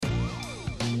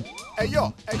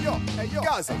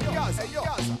Gaza,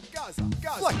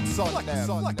 flex on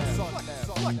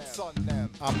them.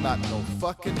 I'm not no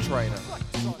fucking trainer.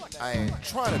 I ain't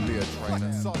trying to be a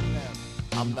trainer.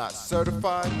 I'm not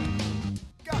certified.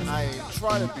 I ain't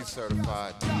trying to be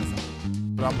certified.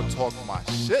 But I'ma talk my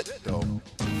shit though.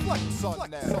 Flex on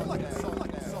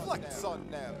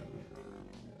them.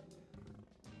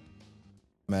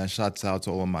 Man, shouts out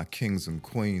to all of my kings and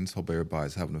queens. Hope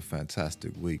everybody's having a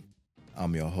fantastic week.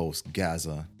 I'm your host,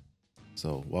 Gaza.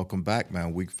 So welcome back,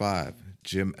 man. Week 5,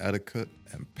 gym etiquette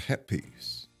and pet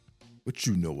peeves. What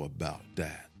you know about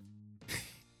that?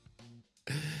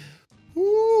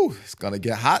 Woo, it's gonna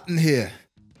get hot in here.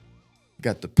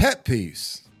 Got the pet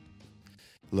peeves.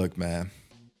 Look, man.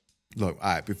 Look,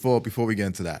 all right, before we get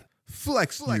into that,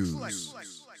 flex news.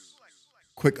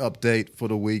 Quick update for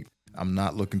the week. I'm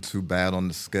not looking too bad on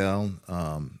the scale.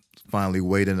 Finally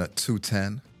weighed in at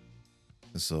 210.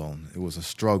 So it was a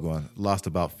struggle. I lost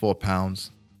about 4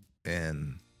 pounds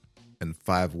in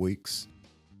 5 weeks.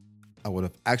 I would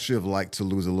have actually liked to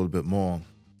lose a little bit more.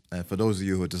 And for those of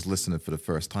you who are just listening for the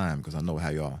first time, because I know how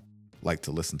y'all like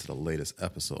to listen to the latest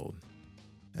episode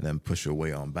and then push your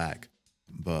way on back.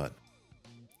 But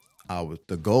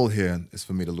the goal here is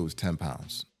for me to lose 10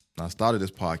 pounds. Now, I started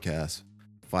this podcast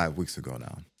 5 weeks ago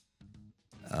now.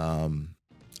 I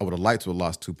would have liked to have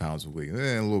lost 2 pounds a week.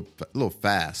 A little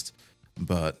fast,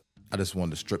 but I just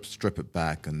wanted to strip it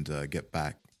back and get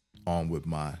back on with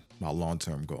my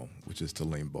long-term goal, which is to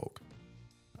lean bulk.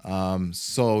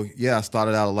 So yeah, I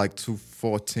started out at like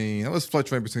 214. I was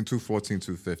fluctuating between 214 and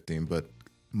 215, but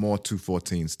more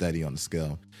 214 steady on the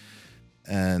scale.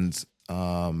 And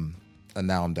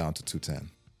now I'm down to 210.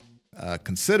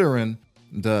 Considering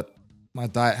that my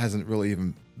diet hasn't really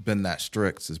even been that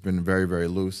strict. It's been very, very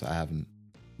loose. I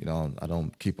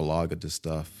don't keep a log of this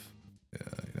stuff.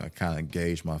 I kind of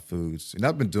gauge my foods.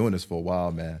 I've been doing this for a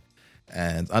while, man.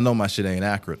 And I know my shit ain't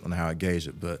accurate on how I gauge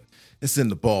it, but it's in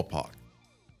the ballpark.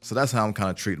 So that's how I'm kind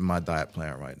of treating my diet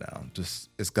plan right now. Just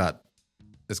it's got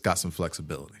some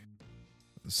flexibility.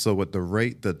 So with the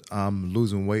rate that I'm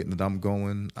losing weight and that I'm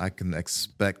going, I can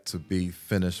expect to be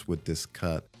finished with this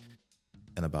cut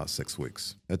in about 6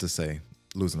 weeks. That's to say,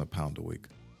 losing a pound a week.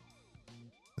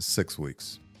 6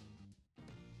 weeks.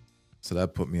 So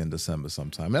that put me in December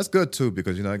sometime. And that's good too,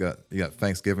 because you got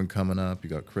Thanksgiving coming up,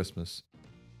 you got Christmas,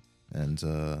 and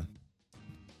we're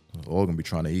all gonna be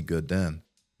trying to eat good then.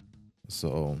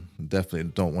 So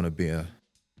definitely don't want to be a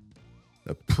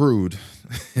prude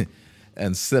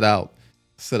and sit out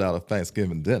a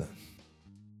Thanksgiving dinner.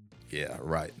 Yeah,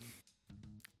 right.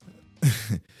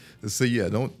 So yeah,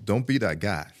 don't be that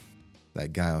guy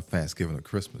on Thanksgiving or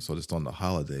Christmas, or just on the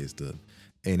holidays that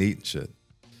ain't eating shit.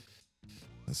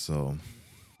 And so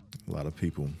a lot of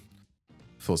people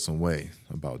feel some way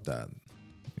about that.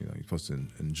 You're supposed to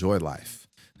enjoy life.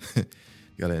 You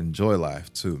got to enjoy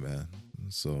life too, man.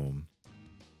 So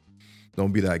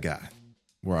don't be that guy.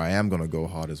 Where I am going to go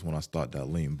hard is when I start that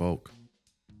lean bulk.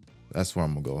 That's where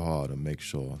I'm going to go hard and make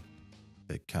sure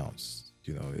it counts.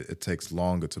 It takes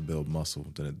longer to build muscle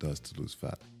than it does to lose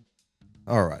fat.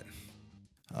 All right.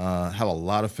 Have a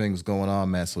lot of things going on,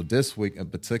 man. So this week in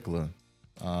particular,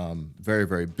 very,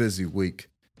 very busy week.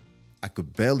 I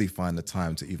could barely find the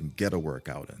time to even get a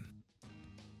workout in.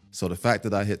 So the fact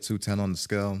that I hit 210 on the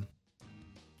scale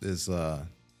is,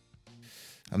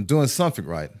 I'm doing something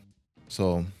right.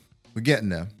 So we're getting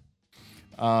there.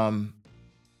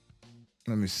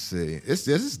 Let me see. This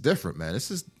is different, man.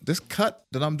 This cut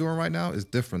that I'm doing right now is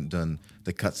different than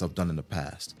the cuts I've done in the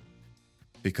past.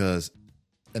 Because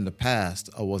in the past,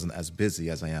 I wasn't as busy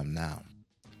as I am now.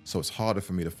 So it's harder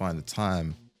for me to find the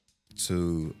time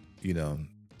to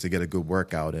get a good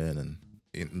workout in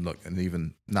and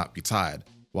even not be tired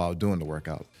while doing the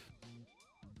workout.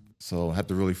 So I have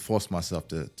to really force myself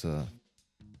to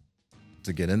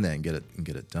get in there and get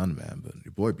it done, man. But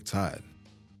your boy be tired.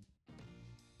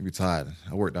 He be tired.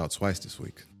 I worked out twice this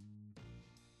week.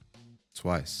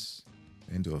 Twice.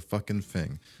 I didn't do a fucking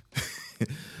thing.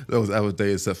 Those other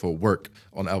days except for work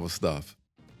on other stuff.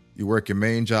 You work your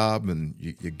main job and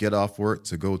you get off work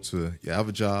to go to your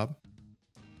other job,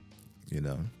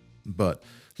 But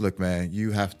look, man,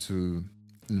 you have to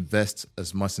invest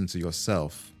as much into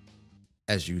yourself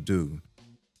as you do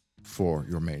for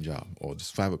your main job or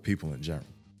just fight with people in general.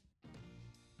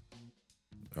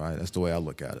 All right, that's the way I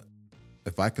look at it.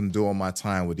 If I can do all my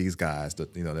time with these guys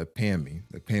that, they're paying me,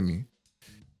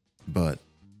 but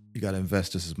you got to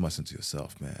invest just as much into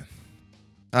yourself, man.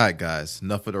 All right, guys,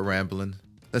 enough of the rambling.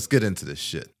 Let's get into this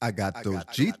shit. I got those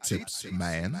G-tips,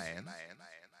 man.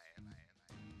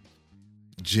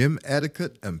 Gym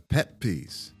etiquette and pet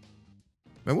peeves.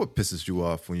 Man, what pisses you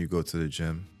off when you go to the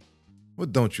gym?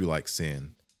 What don't you like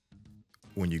seeing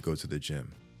when you go to the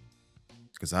gym?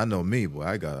 Because I know me, boy,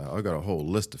 I got a whole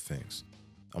list of things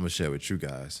I'm gonna share with you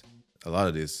guys. A lot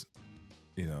of this,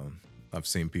 you know, I've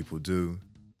seen people do,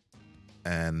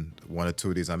 and one or two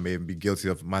of these I may even be guilty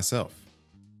of myself.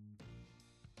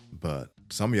 But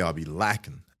some of y'all be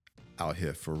lacking out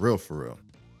here for real, for real.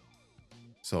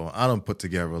 So I done put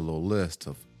together a little list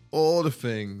of all the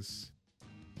things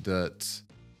that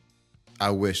I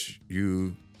wish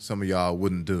some of y'all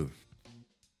wouldn't do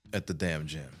at the damn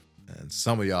gym. And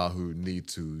some of y'all who need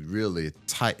to really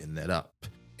tighten that up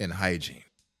in hygiene.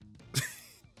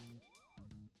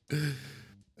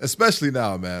 Especially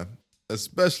now, man.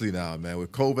 Especially now, man.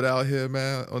 With COVID out here,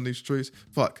 man, on these streets.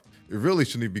 Fuck. You really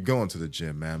shouldn't be going to the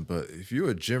gym, man. But if you're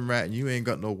a gym rat and you ain't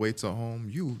got no weights at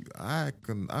home,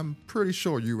 I'm pretty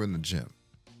sure you're in the gym.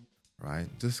 Right?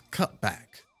 Just cut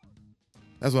back.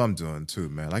 That's what I'm doing too,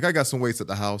 man. Like I got some weights at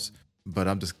the house, but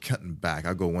I'm just cutting back.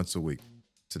 I go once a week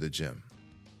to the gym.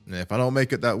 And if I don't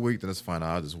make it that week, then it's fine.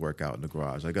 I'll just work out in the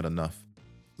garage. I got enough.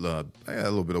 I got a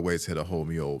little bit of weights here to hold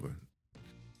me over.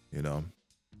 You know?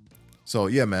 So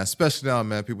yeah, man, especially now,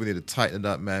 man, people need to tighten it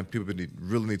up, man. People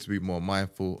really need to be more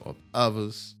mindful of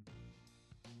others.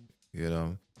 You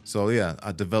know? So yeah,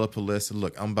 I developed a list. And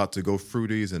look, I'm about to go through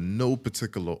these in no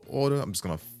particular order. I'm just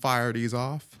going to fire these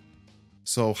off.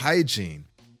 So hygiene.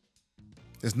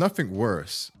 There's nothing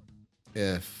worse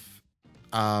if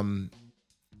I'm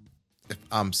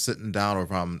sitting down or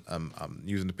if I'm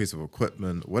using a piece of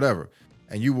equipment, whatever,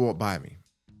 and you walk by me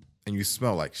and you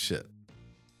smell like shit.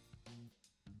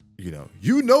 You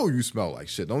know you smell like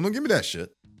shit. Don't give me that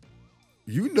shit.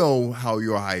 You know how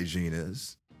your hygiene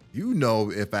is. You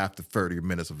know if after 30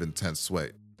 minutes of intense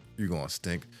sweat, you're going to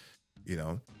stink, you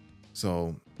know.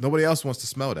 So nobody else wants to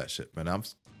smell that shit, man.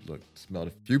 Smelled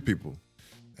a few people.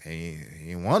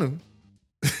 Ain't want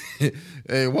to.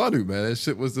 Ain't want to, man. That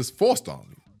shit was just forced on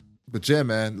me. But yeah,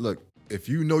 man, look, if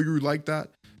you know you like that,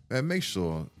 man, make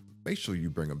sure you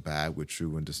bring a bag with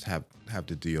you and just have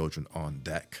the deodorant on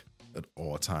deck at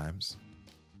all times.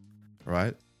 All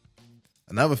right?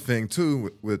 Another thing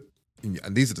too with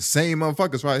and these are the same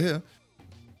motherfuckers right here.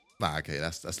 Nah, okay,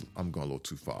 that's I'm going a little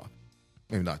too far.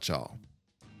 Maybe not y'all.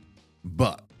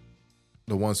 But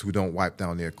the ones who don't wipe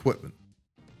down their equipment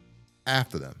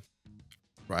after them,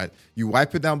 right? You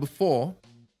wipe it down before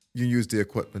you use the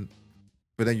equipment,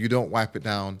 but then you don't wipe it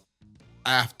down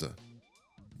after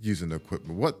using the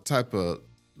equipment. What type of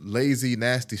lazy,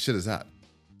 nasty shit is that?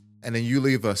 And then you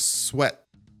leave a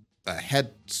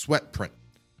head sweat print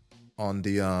on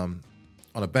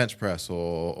a bench press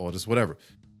or just whatever.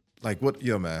 Like what,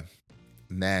 man,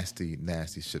 nasty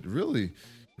shit. Really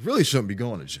shouldn't be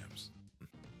going to gyms.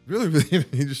 Really,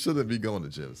 you just shouldn't be going to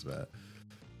gyms, man.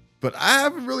 But I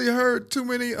haven't really heard too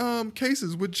many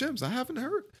cases with gyms. I haven't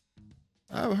heard,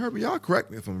 but y'all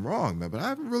correct me if I'm wrong, man. But I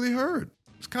haven't really heard.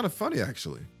 It's kind of funny,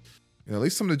 actually. At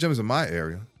least some of the gyms in my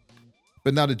area.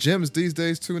 But now the gyms these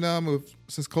days too. Now,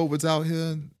 since COVID's out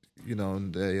here,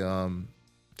 they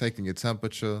taking your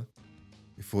temperature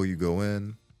before you go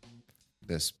in.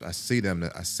 I see them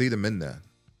in there.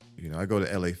 I go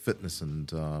to LA Fitness and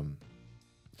the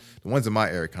ones in my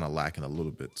area kind of lacking a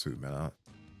little bit too, man.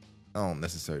 I don't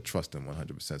necessarily trust them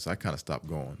 100%, so I kind of stopped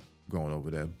going over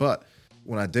there. But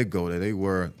when I did go there, they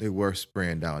were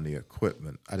spraying down the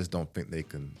equipment. I just don't think they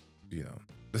can,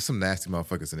 there's some nasty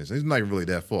motherfuckers in this. It's not even really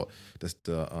their fault. That's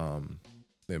the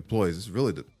employees. It's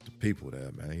really the people there,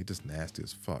 man. He just nasty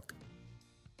as fuck.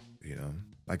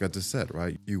 Like I just said,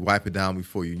 right? You wipe it down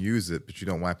before you use it, but you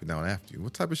don't wipe it down after you.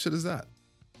 What type of shit is that?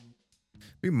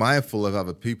 Be mindful of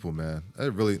other people, man.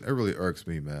 It really irks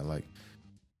me, man. Like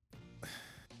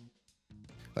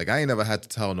I ain't never had to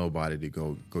tell nobody to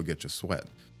go get your sweat.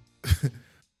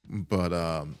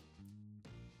 But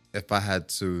if I had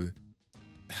to,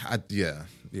 yeah,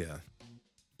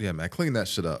 man, clean that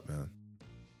shit up, man.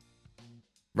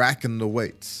 Racking the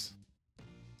weights.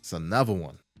 It's another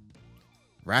one.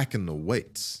 Racking the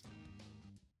weights.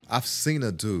 I've seen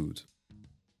a dude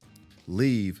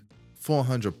leave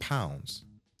 400 pounds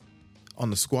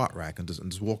on the squat rack and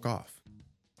just walk off.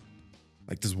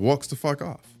 Like, just walks the fuck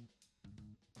off.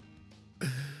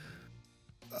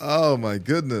 Oh my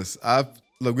goodness. If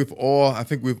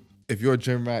you're a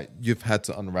gym rat, you've had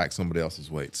to unrack somebody else's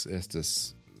weights. It's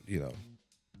just, if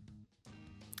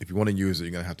you want to use it,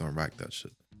 you're going to have to unrack that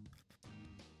shit.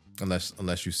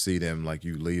 Unless you see them, like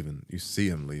you see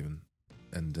him leaving,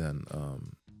 and then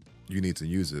you need to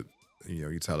use it.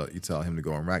 You tell him to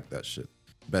go unrack that shit.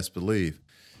 Best believe,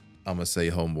 I'm gonna say,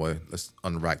 homeboy, let's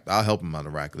unrack. I'll help him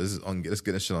unrack. Let's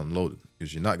get this shit unloaded,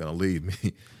 because you're not gonna leave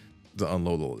me to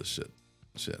unload all this shit.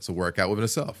 Shit, it's a workout within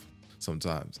itself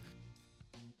sometimes,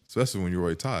 especially when you're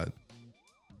already tired.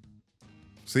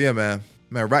 So yeah, man,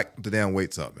 rack the damn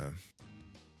weights up, man.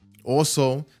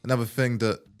 Also, another thing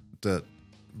that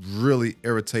really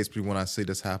irritates me when I see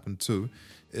this happen too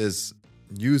is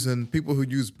using people who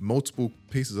use multiple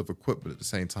pieces of equipment at the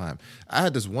same time. I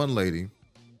had this one lady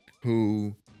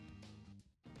who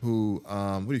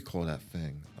what do you call that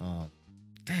thing?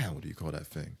 What do you call that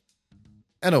thing?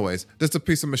 Anyways, just a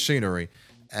piece of machinery,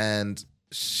 and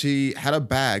she had a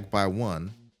bag by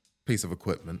one piece of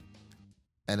equipment,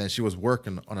 and then she was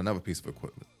working on another piece of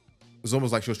equipment. It was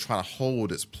almost like she was trying to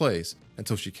hold its place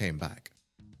until she came back.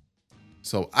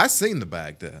 So I seen the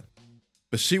bag there,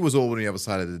 but she was over on the other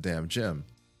side of the damn gym.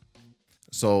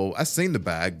 So I seen the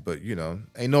bag, but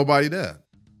ain't nobody there.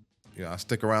 I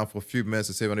stick around for a few minutes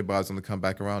to see if anybody's gonna come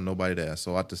back around. Nobody there.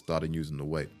 So I just started using the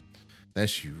weight. Then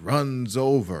she runs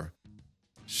over.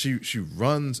 She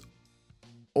runs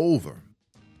over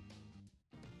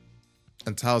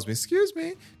and tells me, "Excuse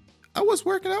me, I was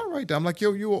working out right there." I'm like,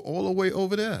 "Yo, you were all the way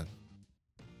over there.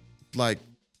 Like,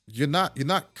 you're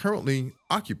not currently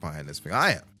occupying this thing.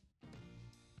 I am."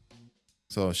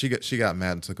 So she got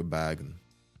mad and took a bag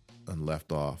and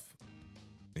left off.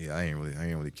 Yeah, I ain't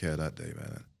really care that day,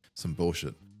 man. Some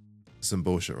bullshit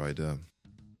right there.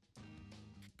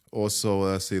 Also,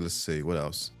 let's see, what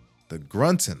else? The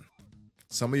grunting.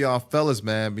 Some of y'all fellas,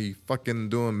 man, be fucking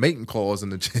doing mating calls in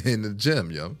the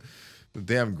gym, yo. The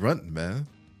damn grunting, man.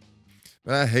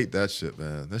 Man, I hate that shit,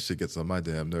 man. That shit gets on my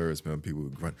damn nerves, man. People who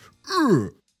grunt.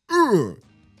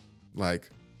 Like,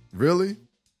 really?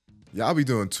 Y'all be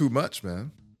doing too much,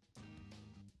 man.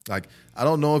 Like, I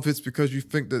don't know if it's because you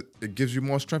think that it gives you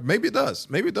more strength. Maybe it does.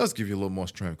 Maybe it does give you a little more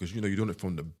strength because, you're doing it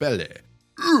from the belly.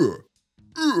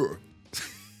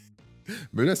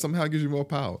 Maybe that somehow gives you more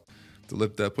power to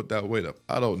put that weight up.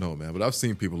 I don't know, man. But I've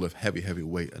seen people lift heavy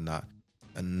weight and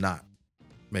not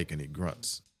make any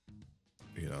grunts.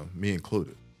 Me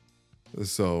included.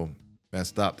 So, man,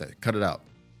 stop that. Cut it out.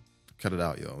 Cut it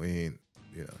out, yo. We ain't,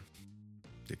 you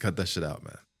cut that shit out,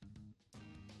 man.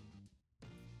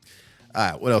 All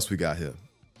right, what else we got here?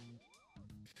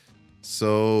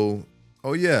 So,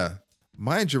 oh yeah,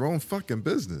 mind your own fucking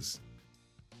business.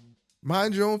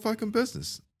 Mind your own fucking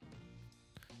business.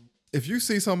 If you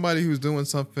see somebody who's doing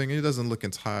something and it doesn't look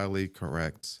entirely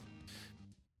correct,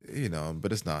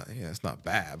 but it's not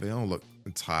bad, but it don't look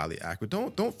entirely accurate.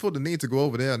 Don't feel the need to go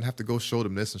over there and have to go show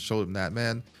them this and show them that,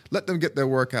 man. Let them get their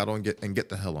workout on and get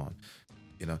the hell on.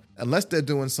 Unless they're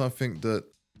doing something that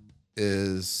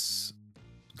is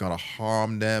gonna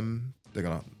harm them, they're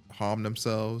gonna harm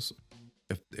themselves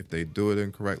if they do it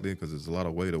incorrectly because there's a lot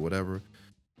of weight or whatever,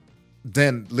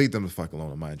 then leave them the fuck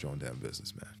alone and mind your own damn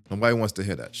business, man. Nobody wants to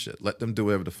hear that shit. Let them do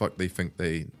whatever the fuck they think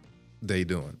they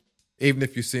doing. Even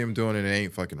if you see them doing it, it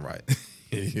ain't fucking right.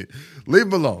 Leave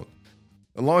them alone.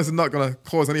 As long as it's not gonna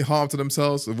cause any harm to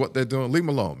themselves of what they're doing, leave them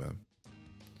alone, man.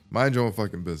 Mind your own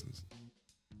fucking business.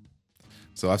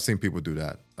 So I've seen people do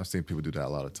that. A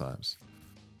lot of times.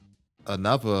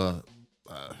 Another,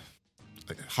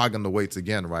 hogging the weights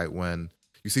again, right? When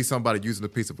you see somebody using a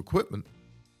piece of equipment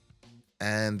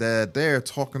and they're there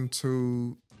talking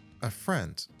to a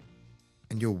friend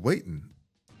and you're waiting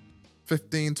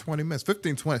 15, 20 minutes.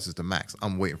 15, 20 is the max.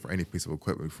 I'm waiting for any piece of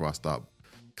equipment before I start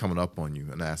coming up on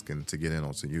you and asking to get in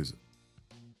or to use it.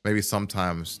 Maybe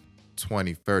sometimes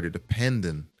 20, 30,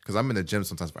 depending. Because I'm in the gym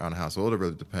sometimes around the house, so it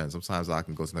really depends. Sometimes I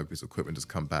can go to another piece of equipment, just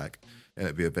come back, and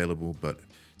it be available. But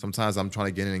sometimes I'm trying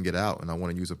to get in and get out, and I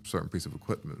want to use a certain piece of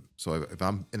equipment. So if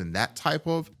I'm in that type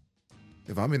of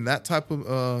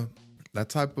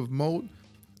mode,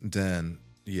 then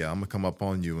yeah, I'm gonna come up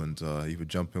on you and either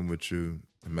jump in with you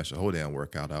and mess your whole damn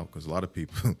workout out. Because a lot of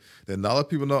people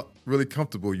not really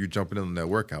comfortable you jumping in on their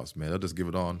workouts, man. They'll just give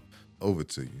it on over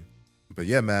to you. But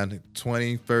yeah, man,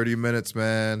 20, 30 minutes,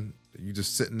 man. You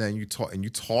just sitting there and you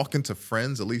talking to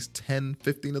friends at least 10,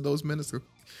 15 of those minutes.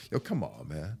 Yo, come on,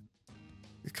 man.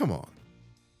 Come on.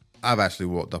 I've actually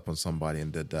walked up on somebody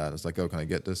and did that. It's like, oh, can I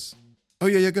get this? Oh,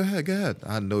 yeah, go ahead.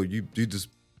 I know you just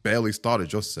barely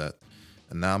started your set.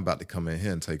 And now I'm about to come in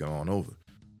here and take it on over.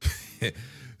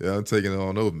 Yeah, I'm taking it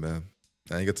on over, man.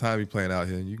 I ain't got time to be playing out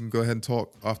here. You can go ahead and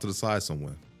talk off to the side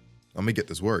somewhere. I'm gonna get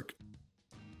this work.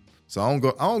 So I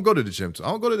don't go to the gym. I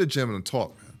don't go to the gym and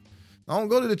talk, man. I don't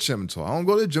go to the gym and talk. I don't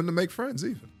go to the gym to make friends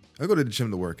either. I go to the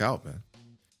gym to work out, man.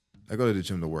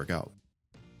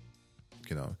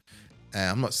 And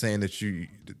I'm not saying that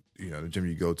the gym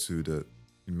you go to, that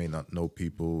you may not know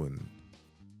people and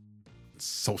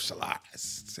socialize.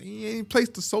 See, any place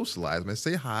to socialize, man.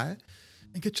 Say hi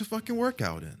and get your fucking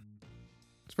workout in.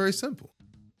 It's very simple.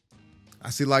 I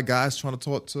see a lot of guys trying to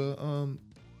talk to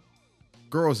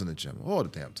girls in the gym all the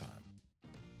damn time.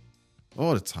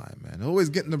 All the time, man. Always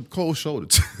getting the cold shoulder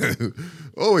too.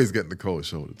 Always getting the cold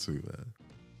shoulder too, man.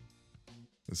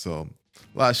 And so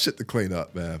a lot of shit to clean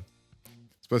up, man.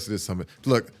 Especially this summer.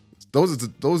 Look, those are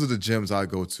the gyms I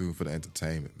go to for the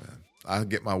entertainment, man. I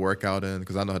get my workout in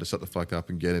because I know how to shut the fuck up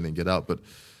and get in and get out. But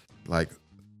like,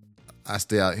 I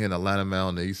stay out here in Atlanta, man,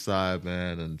 on the east side,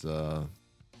 man, and go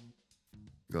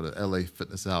to LA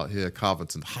Fitness out here,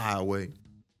 Covington Highway.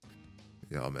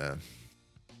 Yo, man.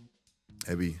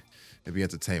 It'd be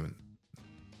entertainment.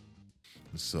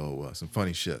 So some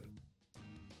funny shit.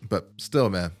 But still,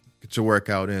 man, get your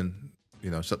workout in.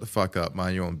 Shut the fuck up,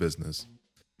 mind your own business.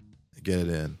 Get it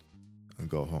in and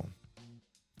go home.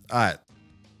 All right.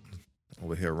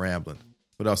 Over here rambling.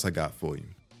 What else I got for you?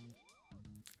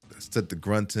 Said the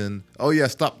grunting. Oh yeah,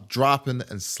 stop dropping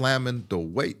and slamming the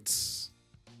weights.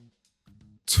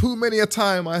 Too many a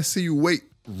time I see weight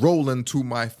rolling to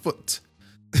my foot.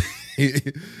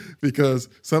 Because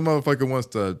some motherfucker wants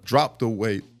to drop the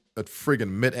weight at friggin'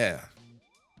 midair.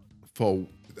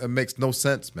 It makes no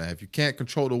sense, man. If you can't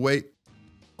control the weight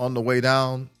on the way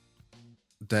down,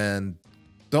 then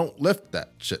don't lift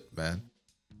that shit, man.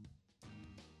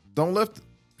 Don't lift it.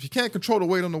 If you can't control the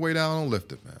weight on the way down, don't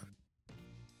lift it, man.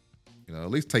 At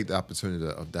least take the opportunity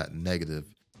of that negative,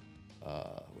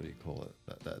 what do you call it?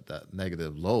 That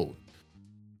negative load,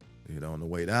 on the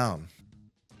way down.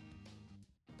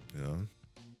 And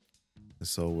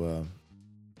so,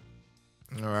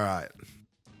 all right.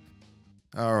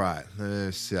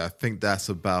 Let's see. I think that's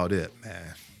about it,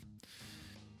 man.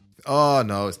 Oh,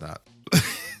 no, it's not.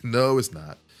 No, it's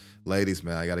not. Ladies,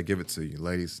 man, I got to give it to you.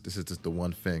 Ladies, this is just the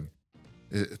one thing.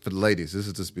 For the ladies, this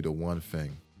would just be the one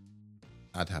thing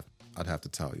I'd have to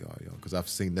tell y'all, because I've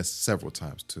seen this several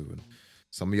times too, and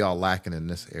some of y'all lacking in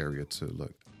this area too.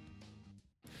 Look,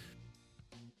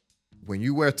 when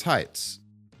you wear tights,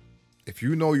 if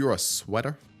you know you're a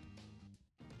sweater,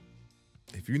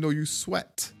 if you know you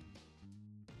sweat,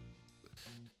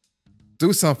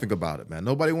 do something about it, man.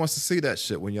 Nobody wants to see that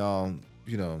shit when y'all,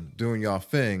 doing y'all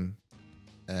thing,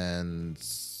 and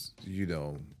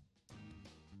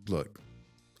look,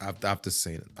 I've just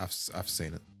seen it. I've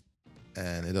seen it.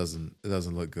 And it doesn't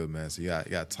look good, man. So you got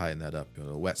to tighten that up.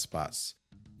 The wet spots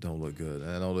don't look good.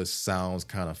 And I know this sounds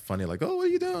kind of funny, like, oh, what are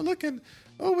you doing looking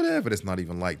over there? But it's not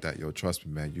even like that, yo. Trust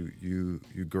me, man.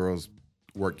 You girls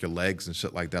work your legs and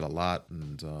shit like that a lot.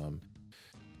 And,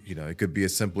 it could be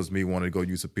as simple as me wanting to go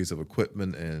use a piece of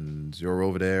equipment and you're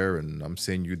over there and I'm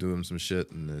seeing you doing some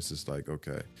shit. And it's just like,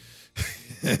 okay.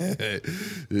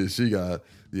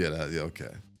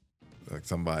 Okay. Like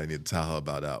somebody need to tell her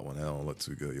about that one. That don't look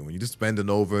too good. When you're just bending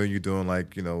over and you're doing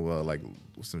like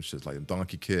some shit like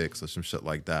donkey kicks or some shit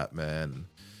like that, man.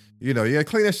 You gotta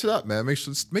clean that shit up, man. Make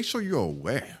sure you're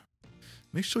aware.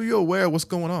 Make sure you're aware of what's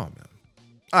going on, man.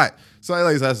 All right. So,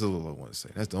 ladies, that's all I want to say.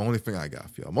 That's the only thing I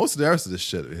got for y'all. Most of the rest of this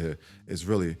shit here is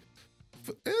really,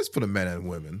 it's for the men and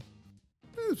women.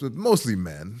 It's mostly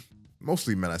men.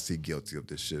 Mostly men I see guilty of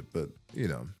this shit, but,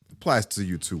 applies to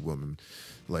you too, women,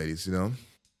 ladies, All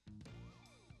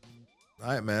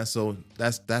right, man. So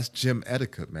that's gym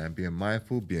etiquette, man. Being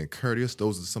mindful, being courteous.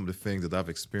 Those are some of the things that I've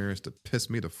experienced that piss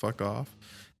me the fuck off.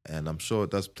 And I'm sure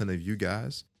it does plenty of you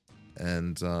guys.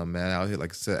 And, man, out here,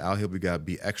 like I said, out here we got to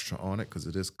be extra on it because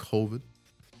it is COVID.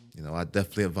 I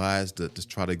definitely advise to just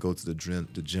try to go to the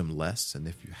gym less. And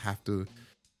if you have to,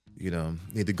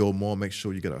 need to go more, make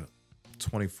sure you get a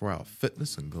 24-hour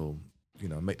fitness and go,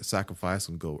 make the sacrifice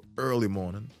and go early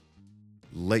morning,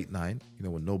 late night,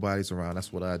 when nobody's around.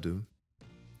 That's what I do.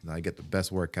 I get the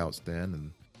best workouts then,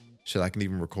 and shit, I can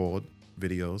even record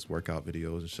videos, workout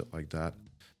videos and shit like that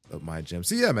of my gym.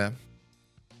 So yeah, man,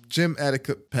 gym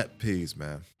etiquette pet peeves,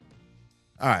 man.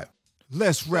 All right,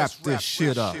 let's wrap this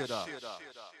shit up.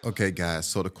 Okay, guys,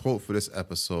 so the quote for this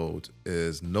episode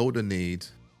is know the need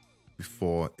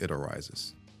before it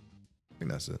arises. I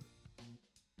think that's it.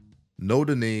 Know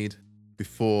the need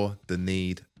before the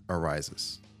need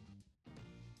arises.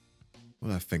 What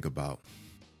do I think about?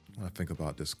 When I think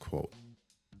about this quote.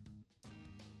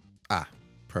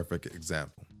 Perfect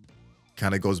example.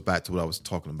 Kind of goes back to what I was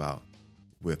talking about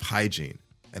with hygiene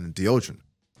and deodorant.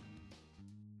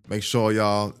 Make sure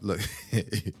y'all, look,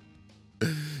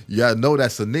 you gotta know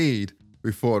that's a need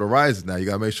before it arises now. You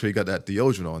gotta make sure you got that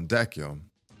deodorant on deck, yo.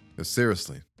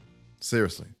 Seriously.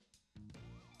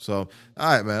 So, all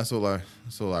right, man, that's all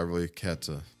I really care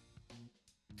to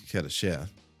share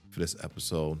for this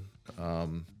episode.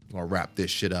 I'm gonna wrap this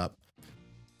shit up.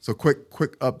 So quick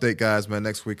update, guys, man.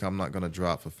 Next week I'm not gonna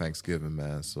drop for Thanksgiving,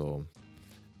 man. So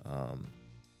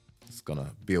it's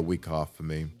gonna be a week off for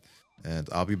me. And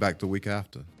I'll be back the week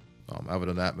after. Other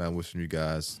than that, man, wishing you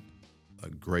guys a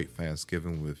great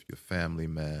Thanksgiving with your family,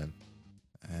 man.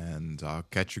 And I'll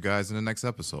catch you guys in the next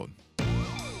episode.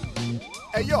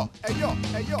 Hey yo,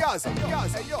 Gaza,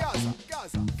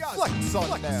 flex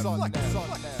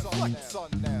on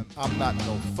them. I'm not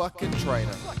no fucking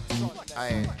trainer. I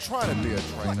ain't trying to be a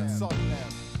trainer.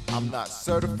 I'm not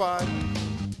certified.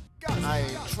 I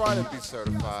ain't trying to be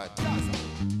certified.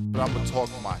 But I'ma talk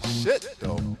my shit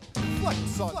though.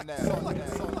 Flex on them.